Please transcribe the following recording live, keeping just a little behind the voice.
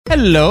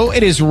Hello,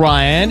 it is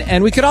Ryan,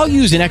 and we could all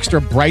use an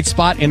extra bright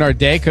spot in our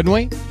day, couldn't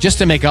we? Just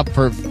to make up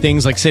for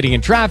things like sitting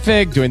in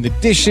traffic, doing the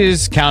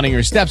dishes, counting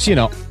your steps,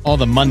 all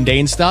the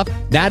mundane stuff.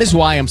 That is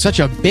why I'm such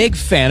a big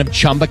fan of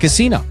Chumba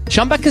Casino.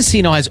 Chumba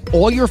Casino has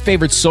all your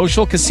favorite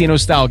social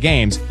casino-style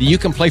games that you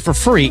can play for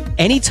free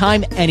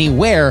anytime,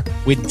 anywhere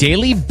with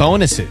daily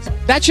bonuses.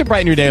 That should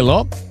brighten your day a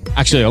little.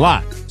 Actually, a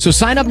lot. So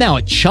sign up now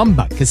at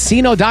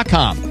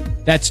ChumbaCasino.com.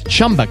 That's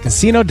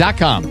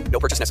ChumbaCasino.com. No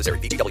purchase necessary.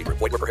 VGW Group.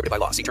 Void where prohibited by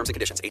law. See terms and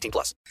conditions.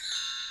 18+.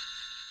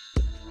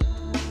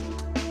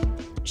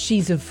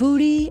 She's a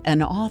foodie,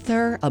 an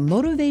author, a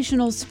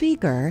motivational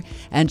speaker,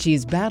 and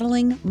she's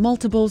battling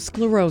multiple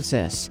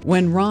sclerosis.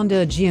 When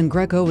Rhonda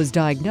Giangreco was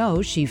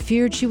diagnosed, she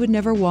feared she would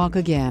never walk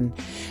again.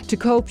 To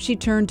cope, she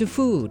turned to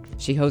food.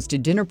 She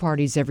hosted dinner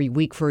parties every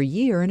week for a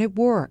year, and it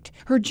worked.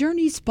 Her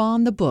journey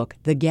spawned the book,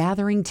 The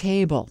Gathering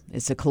Table.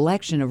 It's a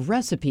collection of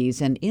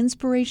recipes and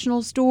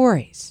inspirational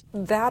stories.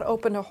 That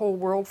opened a whole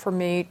world for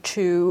me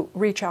to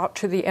reach out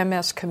to the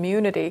MS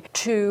community,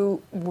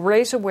 to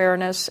raise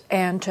awareness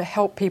and to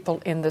help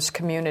people in this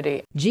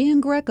community.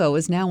 Giangreco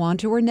is now on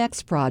to her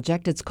next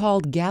project. It's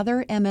called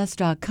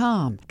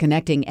GatherMS.com,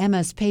 connecting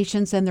MS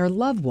patients and their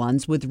loved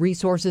ones with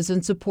resources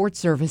and support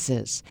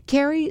services.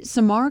 Carrie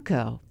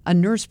Samarco, a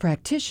nurse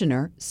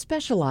practitioner,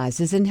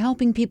 specializes in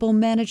helping people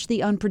manage the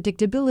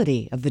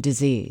unpredictability of the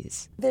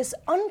disease. This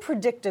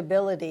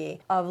unpredictability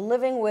of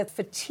living with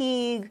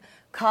fatigue,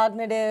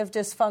 cognitive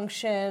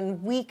dysfunction,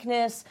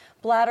 weakness,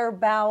 bladder,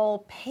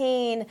 bowel,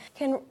 pain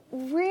can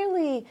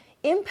really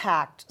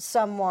impact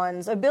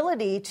someone's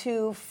ability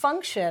to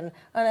function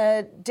on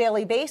a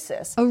daily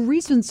basis. A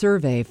recent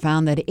survey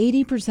found that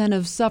 80%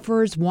 of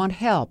sufferers want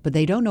help, but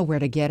they don't know where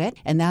to get it,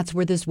 and that's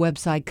where this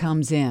website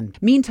comes in.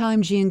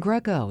 Meantime,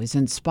 Giangreco is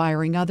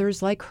inspiring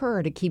others like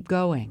her to keep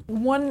going.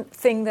 One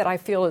thing that I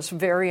feel is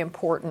very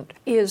important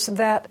is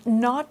that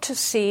not to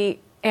see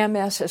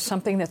MS is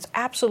something that's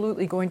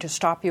absolutely going to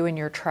stop you in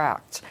your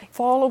tracks.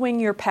 Following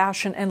your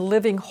passion and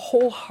living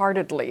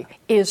wholeheartedly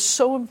is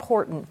so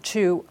important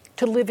to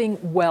living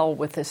well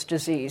with this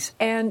disease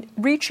and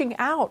reaching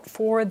out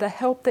for the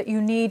help that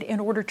you need in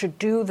order to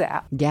do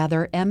that.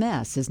 Gather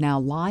MS is now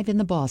live in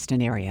the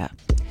Boston area.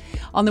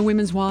 On the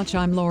Women's Watch,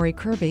 I'm Lori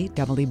Kirby,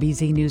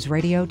 WBZ News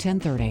Radio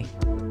 1030.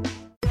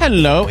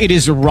 Hello, it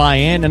is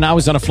Ryan, and I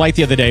was on a flight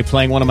the other day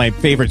playing one of my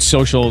favorite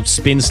social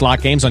spin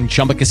slot games on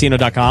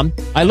ChumbaCasino.com.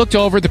 I looked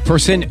over at the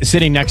person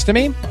sitting next to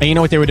me, and you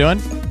know what they were doing?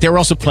 They were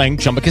also playing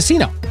Chumba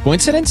Casino.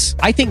 Coincidence?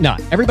 I think not.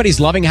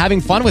 Everybody's loving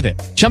having fun with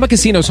it. Chumba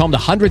Casino is home to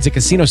hundreds of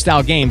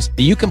casino-style games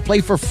that you can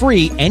play for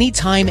free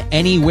anytime,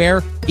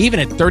 anywhere, even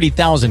at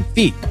 30,000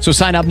 feet. So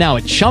sign up now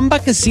at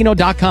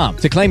ChumbaCasino.com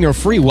to claim your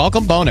free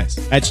welcome bonus.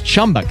 That's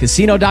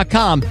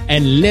ChumbaCasino.com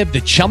and live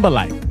the Chumba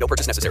life. No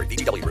purchase necessary.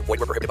 VGW Group. Void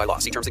where prohibited by law.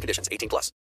 See terms and conditions. 18+.